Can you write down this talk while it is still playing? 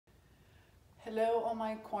Hello, all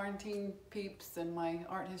my quarantine peeps and my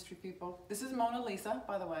art history people. This is Mona Lisa,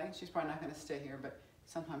 by the way. She's probably not going to stay here, but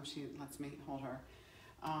sometimes she lets me hold her.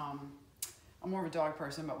 I'm more of a dog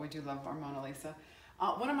person, but we do love our Mona Lisa.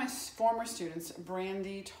 One of my former students,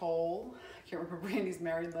 Brandy Toll, I can't remember Brandy's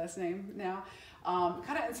married last name now,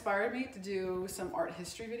 kind of inspired me to do some art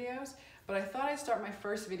history videos, but I thought I'd start my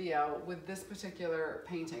first video with this particular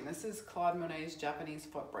painting. This is Claude Monet's Japanese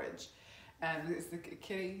Footbridge. And it's the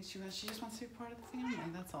kitty, she just wants to be part of the family,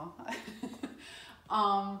 that's all.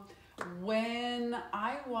 When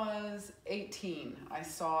I was 18, I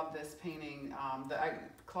saw this painting,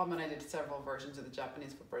 Claude Monet did several versions of the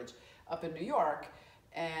Japanese Footbridge up in New York,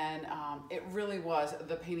 and it really was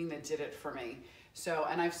the painting that did it for me. So,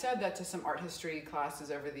 and I've said that to some art history classes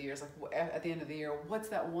over the years, like at the end of the year, what's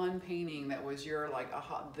that one painting that was your like,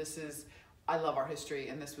 aha, I love art history,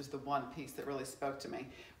 and this was the one piece that really spoke to me,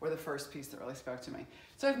 or the first piece that really spoke to me.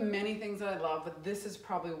 So I have many things that I love, but this is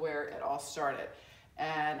probably where it all started.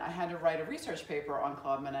 And I had to write a research paper on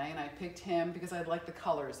Claude Monet, and I picked him because I liked the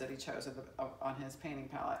colors that he chose on his painting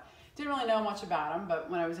palette. Didn't really know much about him, but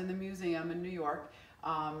when I was in the museum in New York,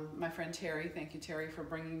 my friend Terry, thank you Terry for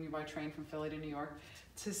bringing me by train from Philly to New York,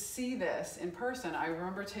 to see this in person. I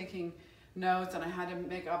remember taking notes, and I had to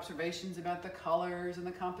make observations about the colors and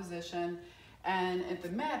the composition. And at the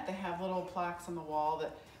Met, they have little plaques on the wall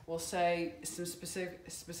that will say some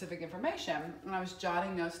specific information. And I was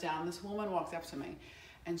jotting notes down. This woman walked up to me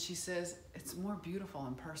and she says, "It's more beautiful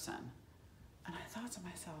in person." And I thought to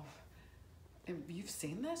myself, "You've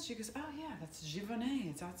seen this?" She goes, "Oh yeah, that's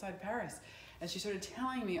Giverny, it's outside Paris." And she started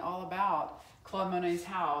telling me all about Claude Monet's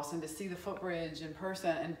house and to see the footbridge in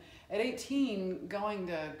person. And at 18, going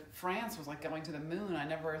to France was like going to the moon. I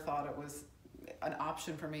never thought it was an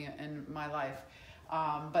option for me in my life.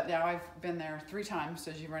 But now I've been there 3 times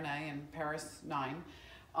to Giverny and Paris 9,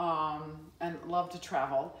 and love to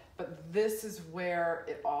travel. But this is where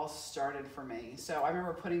it all started for me. So I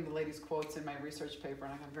remember putting the ladies' quotes in my research paper,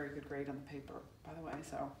 and I got a very good grade on the paper, by the way.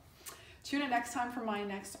 So tune in next time for my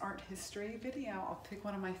next art history video. I'll pick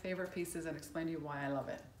one of my favorite pieces and explain to you why I love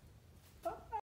it.